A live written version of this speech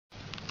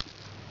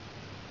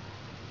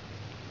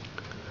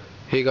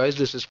Hey guys,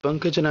 this is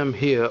Pankaj and I'm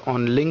here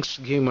on Lynx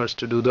Gamers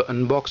to do the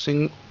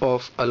unboxing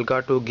of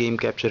Elgato Game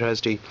Capture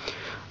HD.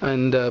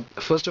 And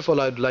first of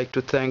all, I'd like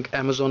to thank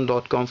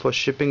Amazon.com for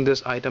shipping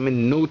this item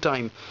in no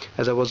time,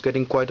 as I was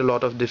getting quite a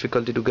lot of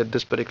difficulty to get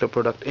this particular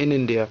product in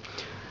India.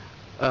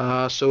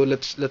 So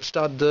let's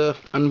start the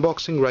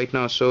unboxing right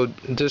now. So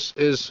this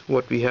is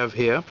what we have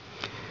here,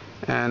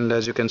 and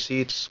as you can see,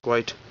 it's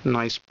quite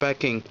nice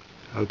packing,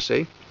 I would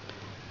say.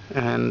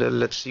 And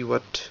let's see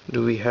what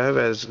do we have.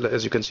 As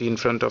you can see in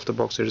front of the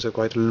box, there is a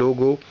quite a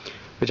logo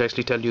which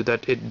actually tell you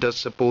that it does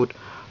support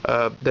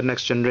the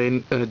next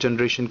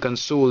generation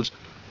consoles,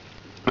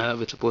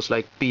 which suppose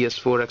like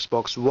PS4,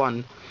 Xbox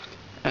One,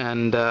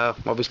 and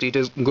obviously it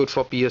is good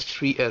for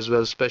PS3 as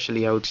well,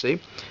 especially I would say.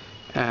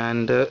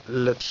 And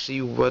let's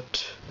see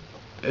what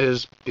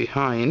is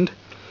behind.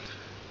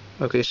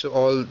 Okay, so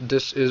all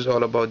this is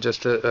all about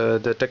just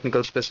the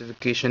technical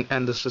specification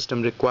and the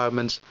system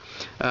requirements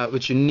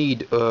which you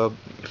need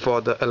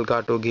for the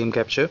Elgato game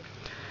capture.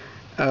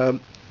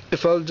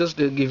 If I'll just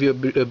give you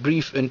a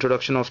brief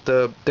introduction of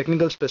the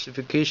technical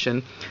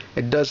specification,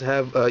 it does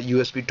have a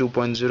USB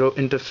 2.0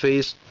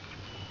 interface,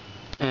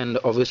 and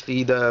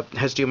obviously the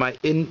HDMI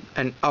in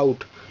and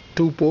out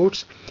 2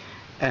 ports,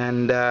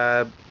 and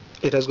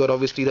it has got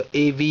obviously the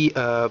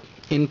AV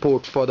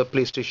input for the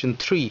PlayStation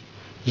 3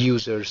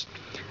 users.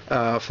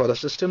 For the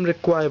system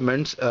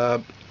requirements,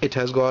 it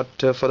has got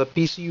for the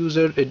PC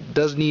user, it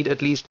does need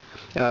at least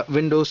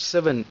Windows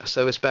 7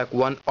 Service Pack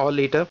 1 or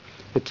later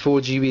with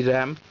 4 GB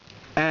RAM,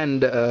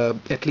 and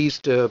at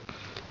least 2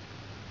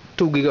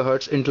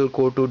 GHz Intel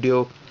Core 2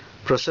 Duo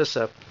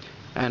processor.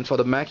 And for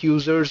the Mac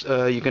users,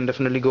 you can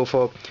definitely go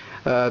for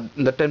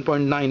the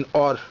 10.9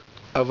 or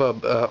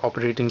above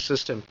operating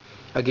system.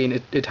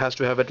 Again, it has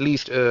to have at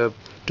least 2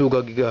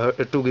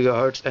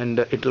 GHz and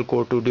Intel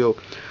Core 2 Duo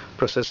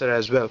processor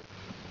as well.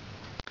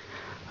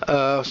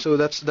 So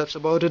that's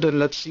about it, and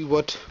let's see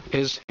what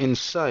is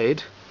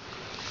inside.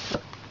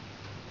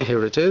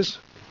 Here it is,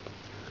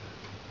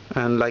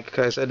 and like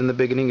I said in the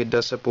beginning, it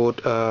does support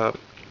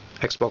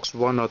Xbox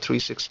One or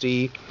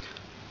 360,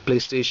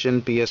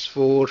 PlayStation,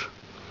 PS4.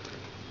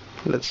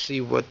 Let's see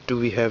what do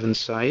we have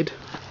inside.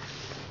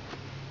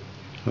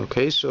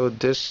 Okay, so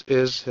this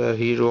is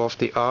Hero of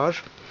the Hour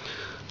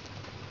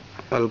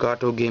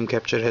Elgato Game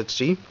Capture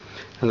HD.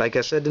 And like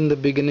I said in the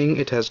beginning,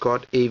 it has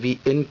got AV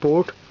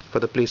input for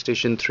the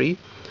PlayStation 3,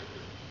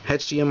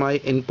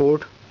 HDMI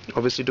input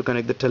obviously to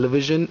connect the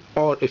television,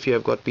 or if you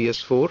have got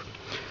PS4,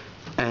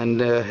 and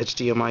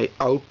HDMI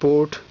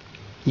output,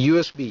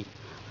 USB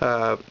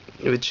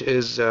which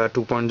is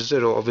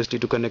 2.0 obviously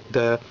to connect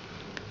the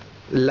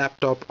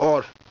laptop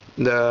or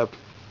the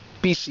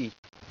PC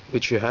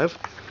which you have.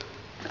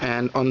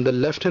 And on the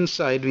left hand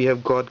side, we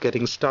have got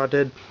getting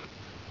started,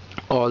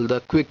 all the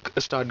quick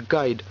start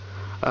guide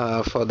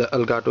for the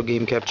Elgato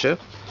game capture,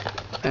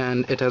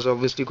 and it has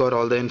obviously got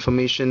all the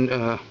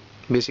information,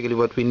 basically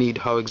what we need,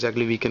 how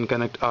exactly we can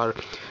connect our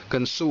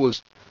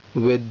consoles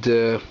with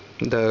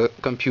the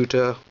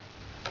computer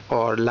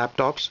or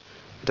laptops.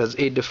 It has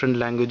 8 different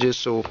languages,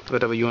 so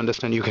whatever you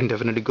understand, you can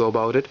definitely go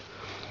about it.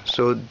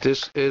 So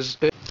this is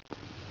it.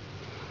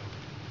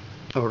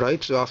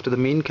 Alright, so after the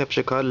main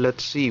capture card,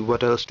 let's see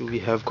what else do we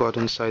have got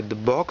inside the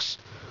box.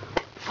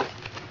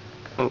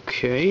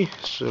 Okay,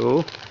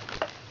 so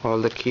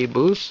all the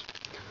cables.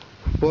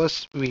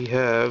 First we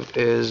have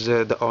is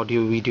the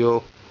audio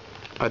video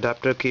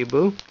adapter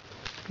cable,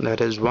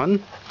 that is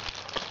one.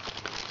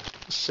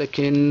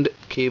 Second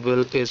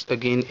cable is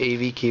again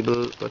AV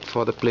cable, but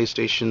for the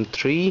PlayStation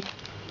 3,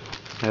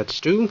 that's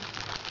 2.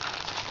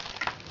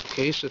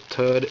 Okay, so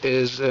third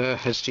is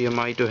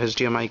HDMI to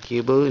HDMI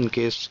cable in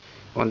case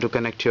you want to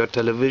connect your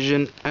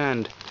television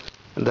and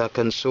the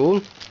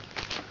console.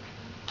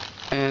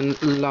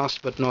 And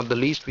last but not the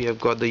least, we have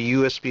got the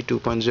USB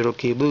 2.0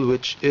 cable,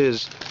 which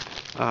is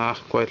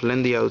quite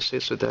lengthy, I would say,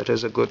 so that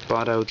is a good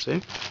part, I would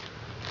say.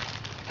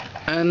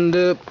 And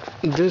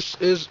this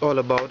is all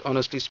about,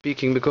 honestly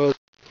speaking, because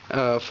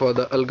for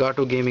the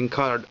Elgato gaming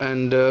card,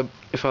 and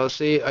if I'll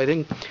say, I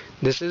think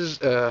this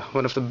is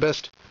one of the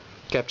best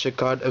capture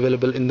card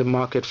available in the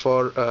market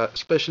for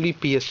especially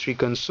PS3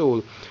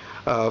 console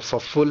for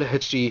full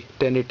HD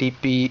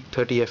 1080p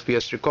 30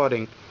 FPS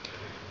recording.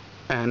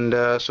 And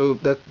so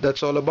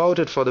that's all about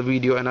it for the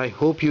video, and I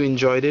hope you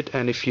enjoyed it.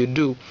 And if you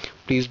do,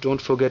 please don't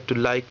forget to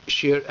like,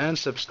 share and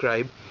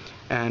subscribe.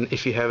 And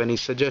if you have any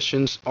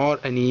suggestions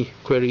or any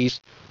queries,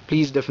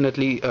 please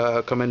definitely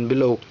comment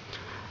below,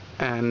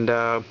 and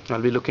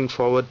I'll be looking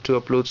forward to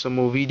upload some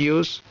more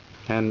videos.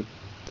 And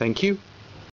thank you.